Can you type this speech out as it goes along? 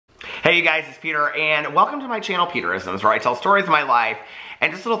Hey you guys, it's Peter, and welcome to my channel, Peterisms, where I tell stories of my life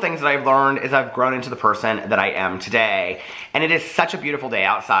and just little things that I've learned as I've grown into the person that I am today. And it is such a beautiful day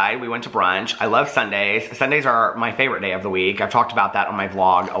outside. We went to brunch. I love Sundays. Sundays are my favorite day of the week. I've talked about that on my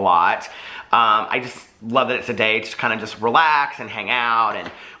vlog a lot. I just love that it's a day to kind of just relax and hang out, and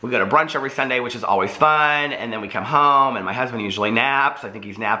we go to brunch every Sunday, which is always fun, and then we come home, and my husband usually naps. I think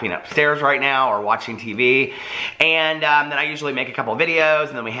he's napping upstairs right now or watching TV, and then I usually make a couple of videos,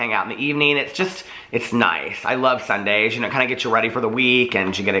 and then we hang out in the evening. It's nice. I love Sundays. You know, it kind of gets you ready for the week,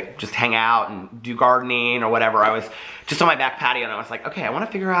 and you get to just hang out and do gardening or whatever. I was just on my back patio, and I was like, okay, I want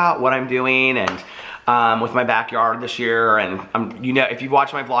to figure out what I'm doing, and with my backyard this year, and you know, if you've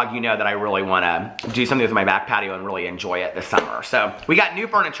watched my vlog, you know that I really want to do something with my back patio and really enjoy it this summer. So we got new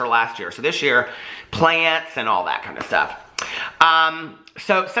furniture last year, so this year, plants and all that kind of stuff.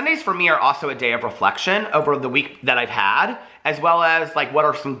 So Sundays for me are also a day of reflection over the week that I've had, as well as like what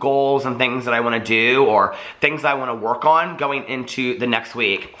are some goals and things that I want to do or things I want to work on going into the next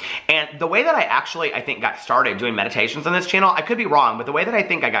week. And the way that I think got started doing meditations on this channel, I could be wrong, but the way that I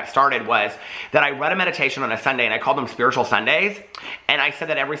think I got started was that I read a meditation on a Sunday, and I called them Spiritual Sundays. And I said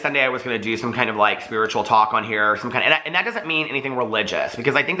that every Sunday I was going to do some kind of like spiritual talk on here, and that doesn't mean anything religious,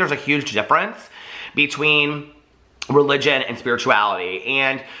 because I think there's a huge difference between religion and spirituality.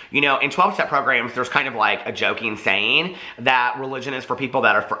 And you know, in 12-step programs, there's kind of like a joking saying that religion is for people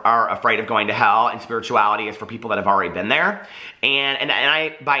that are afraid of going to hell, and spirituality is for people that have already been there. And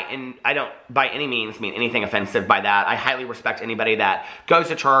I don't by any means mean anything offensive by that. I highly respect anybody that goes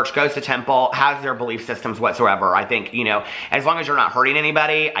to church, goes to temple, has their belief systems whatsoever. I think, you know, as long as you're not hurting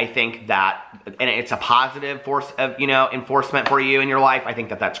anybody, I think that, and it's a positive force of, you know, enforcement for you in your life, I think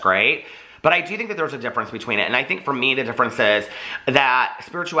that that's great. But I do think that there's a difference between it. And I think for me, the difference is that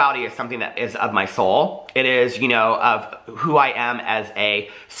spirituality is something that is of my soul. It is, you know, of who I am as a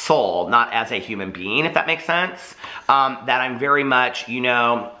soul, not as a human being, if that makes sense. That I'm very much, you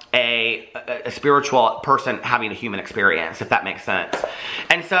know, a spiritual person having a human experience, if that makes sense.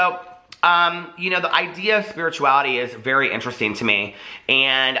 And so, you know, the idea of spirituality is very interesting to me,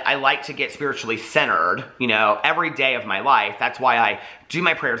 and I like to get spiritually centered, you know, every day of my life. That's why I do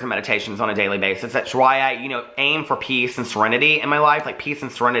my prayers and meditations on a daily basis. That's why I, you know, aim for peace and serenity in my life. Like, peace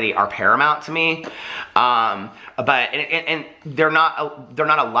and serenity are paramount to me. But they're not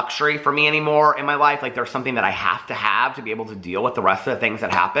a luxury for me anymore in my life. Like, they're something that I have to be able to deal with the rest of the things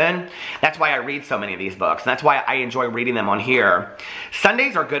that happen. That's why I read so many of these books, and that's why I enjoy reading them on here.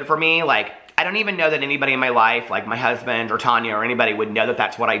 Sundays are good for me. Like, I don't even know that anybody in my life, like my husband or Tanya or anybody, would know that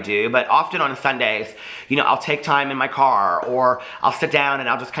that's what I do. But often on Sundays, you know, I'll take time in my car, or I'll sit down and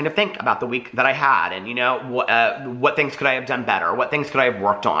I'll just kind of think about the week that I had, and, you know, what things could I have done better? What things could I have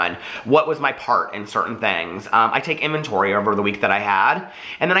worked on? What was my part in certain things? I take inventory over the week that I had,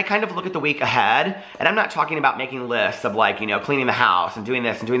 and then I kind of look at the week ahead. And I'm not talking about making lists of, like, you know, cleaning the house and doing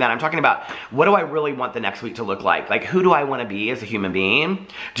this and doing that. I'm talking about, what do I really want the next week to look like? Like, who do I want to be as a human being?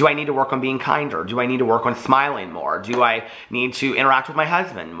 Do I need to work on being kinder? Do I need to work on smiling more? Do I need to interact with my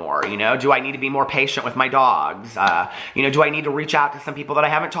husband more? You know, do I need to be more patient with my dogs? You know, do I need to reach out to some people that I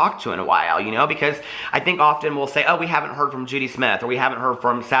haven't talked to in a while? You know, because I think often we'll say, oh, we haven't heard from Judy Smith, or we haven't heard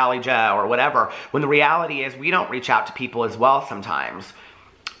from Sally Joe, or whatever, when the reality is we don't reach out to people as well sometimes.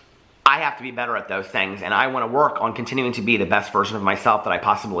 I have to be better at those things, and I want to work on continuing to be the best version of myself that I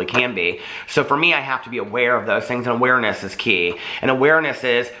possibly can be. So for me, I have to be aware of those things, and awareness is key. And awareness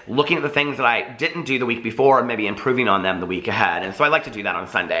is looking at the things that I didn't do the week before and maybe improving on them the week ahead. And so I like to do that on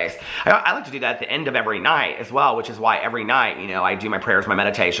Sundays. I like to do that at the end of every night as well, which is why every night, you know, I do my prayers, my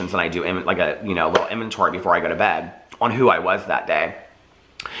meditations, and I do like a, you know, little inventory before I go to bed on who I was that day.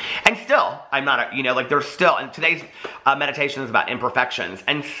 And still, I'm not, you know, like, there's still, and today's meditation is about imperfections,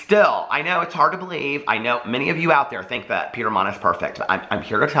 and still, I know it's hard to believe. I know many of you out there think that Peter Monn is perfect. I'm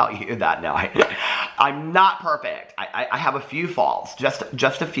here to tell you that, no, I'm not perfect. I have a few faults, just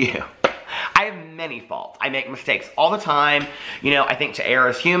a few. I have many faults. I make mistakes all the time. You know, I think to err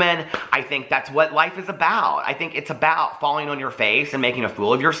is human. I think that's what life is about. I think it's about falling on your face and making a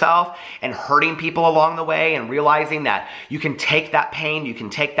fool of yourself and hurting people along the way, and realizing that you can take that pain, you can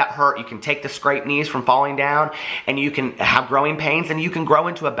take that hurt, you can take the scraped knees from falling down, and you can have growing pains, and you can grow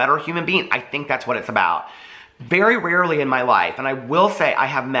into a better human being. I think that's what it's about. Very rarely in my life, and I will say I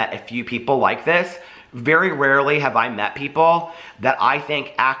have met a few people like this, very rarely have I met people that I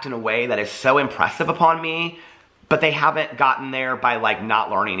think act in a way that is so impressive upon me but they haven't gotten there by like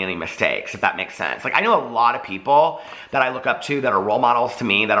not learning any mistakes, if that makes sense. Like I know a lot of people that I look up to that are role models to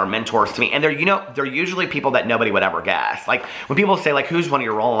me, that are mentors to me, and they're usually people that nobody would ever guess. Like when people say like, who's one of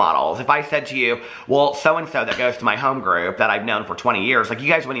your role models? If I said to you, well, so-and-so that goes to my home group that I've known for 20 years, like you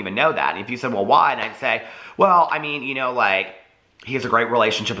guys wouldn't even know that. And if you said, well, why? And I'd say, well, I mean, like, he has a great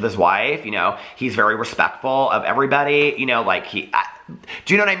relationship with his wife, he's very respectful of everybody, like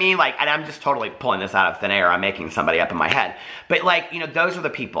do you know what I mean? Like, and I'm just totally pulling this out of thin air. I'm making somebody up in my head. But like, those are the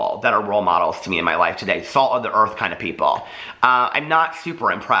people that are role models to me in my life today. Salt of the earth kind of people. I'm not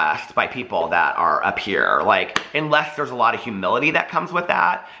super impressed by people that are up here. Like, unless there's a lot of humility that comes with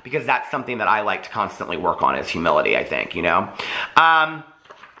that, because that's something that I like to constantly work on is humility, I think,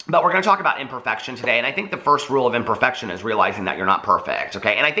 But we're going to talk about imperfection today, and I think the first rule of imperfection is realizing that you're not perfect,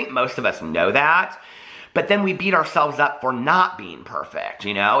 okay? And I think most of us know that, but then we beat ourselves up for not being perfect,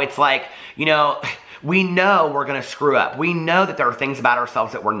 It's like, we know we're going to screw up. We know that there are things about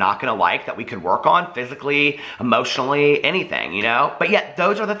ourselves that we're not going to like, that we could work on physically, emotionally, anything, But yet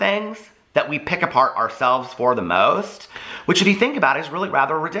those are the things that we pick apart ourselves for the most, which if you think about it is really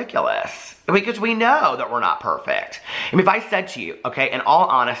rather ridiculous. Because we know that we're not perfect. I mean, if I said to you, okay, in all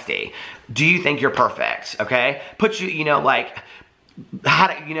honesty, do you think you're perfect, okay? Put you, like,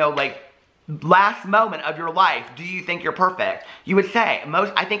 last moment of your life, do you think you're perfect? You would say,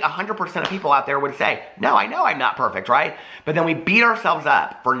 I think 100% of people out there would say, no, I know I'm not perfect, right? But then we beat ourselves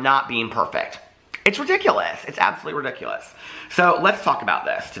up for not being perfect. It's ridiculous. It's absolutely ridiculous. So let's talk about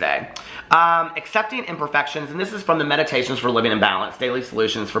this today. Accepting imperfections, and this is from the Meditations for Living in Balance, Daily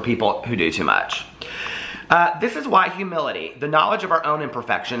Solutions for People Who Do Too Much. This is why humility, the knowledge of our own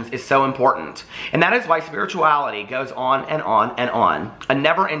imperfections, is so important. And that is why spirituality goes on and on and on. A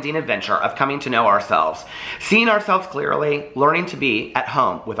never-ending adventure of coming to know ourselves, seeing ourselves clearly, learning to be at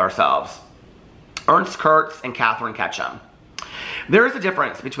home with ourselves. Ernst Kurtz and Catherine Ketchum. There is a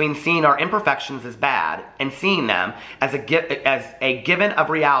difference between seeing our imperfections as bad and seeing them as a given of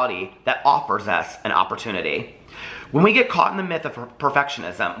reality that offers us an opportunity. When we get caught in the myth of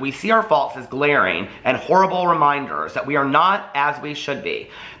perfectionism, we see our faults as glaring and horrible reminders that we are not as we should be,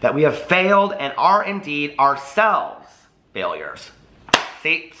 that we have failed and are indeed ourselves failures.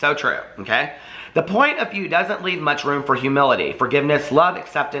 See, so true, okay? The point of view doesn't leave much room for humility, forgiveness, love,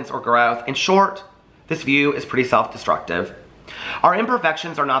 acceptance, or growth. In short, this view is pretty self-destructive. Our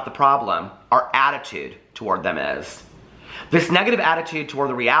imperfections are not the problem. Our attitude toward them is. This negative attitude toward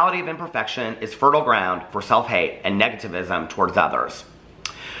the reality of imperfection is fertile ground for self-hate and negativism towards others.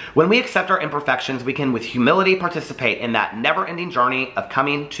 When we accept our imperfections, we can with humility participate in that never-ending journey of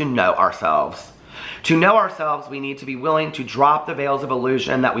coming to know ourselves. To know ourselves, we need to be willing to drop the veils of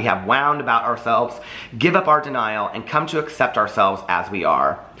illusion that we have wound about ourselves, give up our denial, and come to accept ourselves as we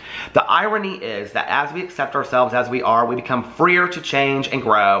are. The irony is that as we accept ourselves as we are, we become freer to change and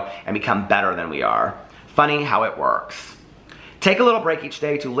grow and become better than we are. Funny how it works. Take a little break each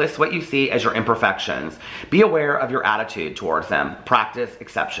day to list what you see as your imperfections. Be aware of your attitude towards them. Practice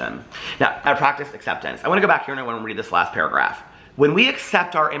acceptance. Now, practice acceptance. I want to go back here and I want to read this last paragraph. When we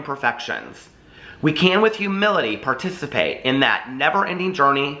accept our imperfections, we can with humility participate in that never-ending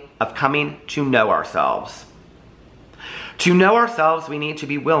journey of coming to know ourselves. To know ourselves, we need to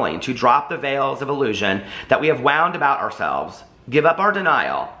be willing to drop the veils of illusion that we have wound about ourselves, give up our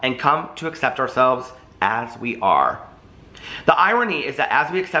denial, and come to accept ourselves as we are. The irony is that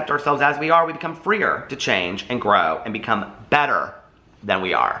as we accept ourselves as we are, we become freer to change and grow and become better than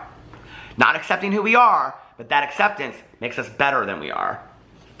we are. Not accepting who we are, but that acceptance makes us better than we are.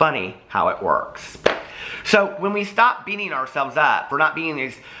 Funny how it works. So when we stop beating ourselves up for not being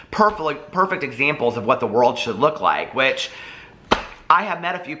these perfect examples of what the world should look like, which I have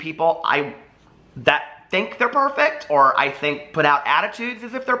met a few people that think they're perfect, or I think put out attitudes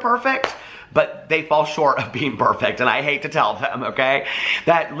as if they're perfect, but they fall short of being perfect, and I hate to tell them, okay?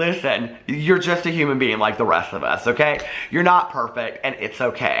 That, listen, you're just a human being like the rest of us, okay? You're not perfect, and it's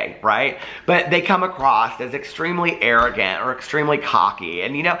okay, right? But they come across as extremely arrogant or extremely cocky,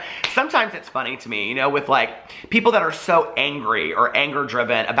 and sometimes it's funny to me, with like people that are so angry or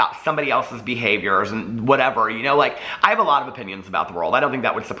anger-driven about somebody else's behaviors and whatever, like I have a lot of opinions about the world. I don't think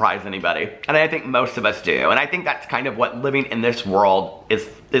that would surprise anybody, and I think most of us do, and I think that's kind of what living in this world is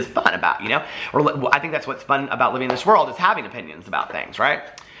fun about, Or I think that's what's fun about living in this world is having opinions about things, right?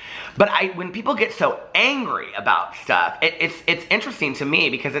 But when people get so angry about stuff, it's interesting to me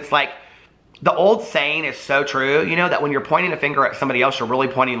because it's like the old saying is so true, that when you're pointing a finger at somebody else, you're really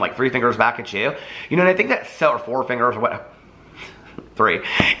pointing like 3 fingers back at you. And I think that's so, or 4 fingers, or what? 3.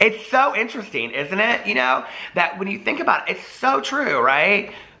 It's so interesting, isn't it? That when you think about it, it's so true,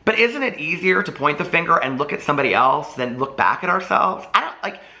 right? But isn't it easier to point the finger and look at somebody else than look back at ourselves?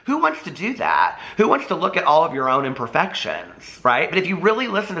 Who wants to do that? Who wants to look at all of your own imperfections, right? But if you really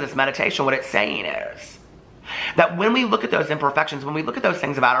listen to this meditation, what it's saying is that when we look at those imperfections, when we look at those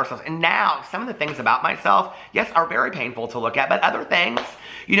things about ourselves, and now some of the things about myself, yes, are very painful to look at, but other things,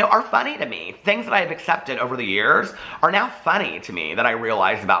 are funny to me. Things that I have accepted over the years are now funny to me that I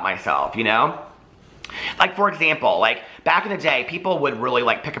realized about myself, Like, for example, like, back in the day, people would really,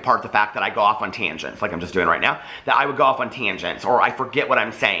 like, pick apart the fact that I go off on tangents, like I'm just doing right now, that I would go off on tangents, or I forget what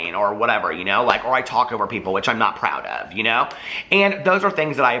I'm saying, or whatever, or I talk over people, which I'm not proud of, And those are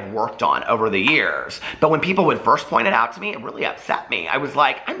things that I have worked on over the years. But when people would first point it out to me, it really upset me. I was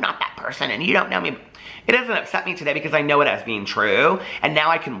like, I'm not that person, and you don't know me. It doesn't upset me today because I know it as being true, and now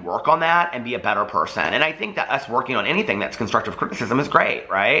I can work on that and be a better person. And I think that us working on anything that's constructive criticism is great,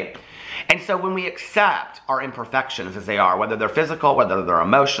 right? And so when we accept our imperfections as they are, whether they're physical, whether they're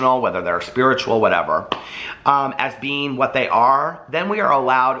emotional, whether they're spiritual, whatever, as being what they are, then we are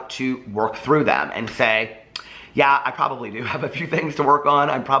allowed to work through them and say, yeah, I probably do have a few things to work on.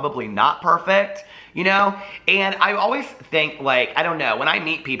 I'm probably not perfect, And I always think, like, I don't know, when I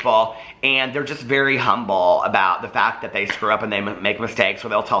meet people and they're just very humble about the fact that they screw up and they make mistakes, or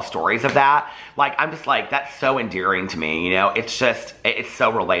they'll tell stories of that, like, I'm just like, that's so endearing to me, It's just, it's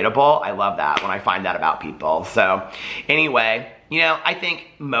so relatable. I love that when I find that about people. So anyway, I think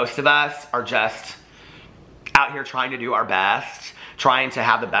most of us are just out here trying to do our best, trying to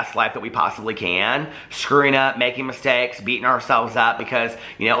have the best life that we possibly can, screwing up, making mistakes, beating ourselves up because,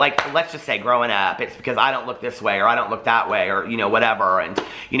 like, let's just say growing up, it's because I don't look this way, or I don't look that way, or, whatever, and,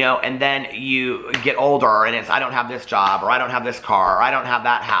 and then you get older and it's, I don't have this job, or I don't have this car, or I don't have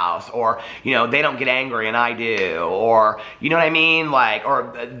that house, or, they don't get angry and I do, or, you know what I mean, like,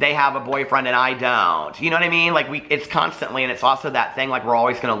 or they have a boyfriend and I don't, you know what I mean, like, it's constantly, and it's also that thing, like, we're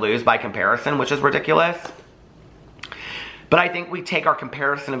always going to lose by comparison, which is ridiculous. But I think we take our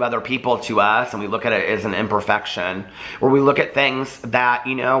comparison of other people to us and we look at it as an imperfection, or we look at things that,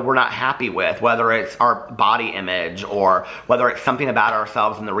 we're not happy with, whether it's our body image or whether it's something about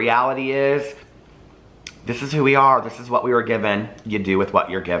ourselves. And the reality is, this is who we are. This is what we were given. You do with what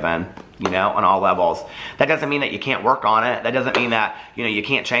you're given, on all levels. That doesn't mean that you can't work on it. That doesn't mean that, you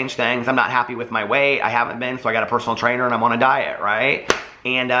can't change things. I'm not happy with my weight. I haven't been, so I got a personal trainer and I'm on a diet, right?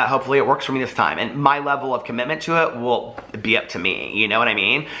 And hopefully it works for me this time. And my level of commitment to it will be up to me, you know what I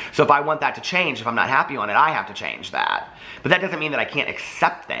mean? So if I want that to change, if I'm not happy on it, I have to change that. But that doesn't mean that I can't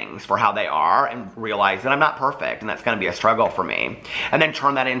accept things for how they are and realize that I'm not perfect and that's going to be a struggle for me. And then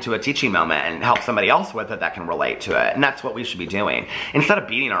turn that into a teaching moment and help somebody else with it that can relate to it. And that's what we should be doing instead of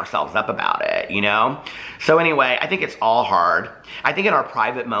beating ourselves up about it, So anyway, I think it's all hard. I think in our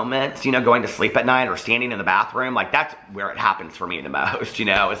private moments, going to sleep at night or standing in the bathroom, like, that's where it happens for me the most,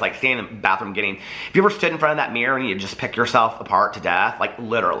 It's like standing in the bathroom if you ever stood in front of that mirror and you just pick yourself apart to death, like,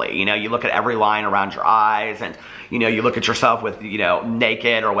 literally, you look at every line around your eyes and, you look at yourself with,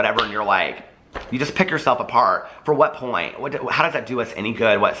 naked or whatever, and you're like, you just pick yourself apart. For what point? How does that do us any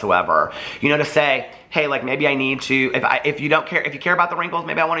good whatsoever? To say, hey, like, maybe I need to, if you care about the wrinkles,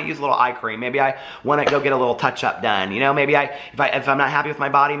 maybe I want to use a little eye cream. Maybe I want to go get a little touch-up done. Maybe if I'm not happy with my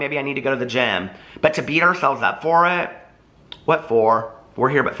body, maybe I need to go to the gym. But to beat ourselves up for it, what for? We're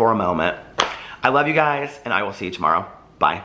here but for a moment. I love you guys, and I will see you tomorrow.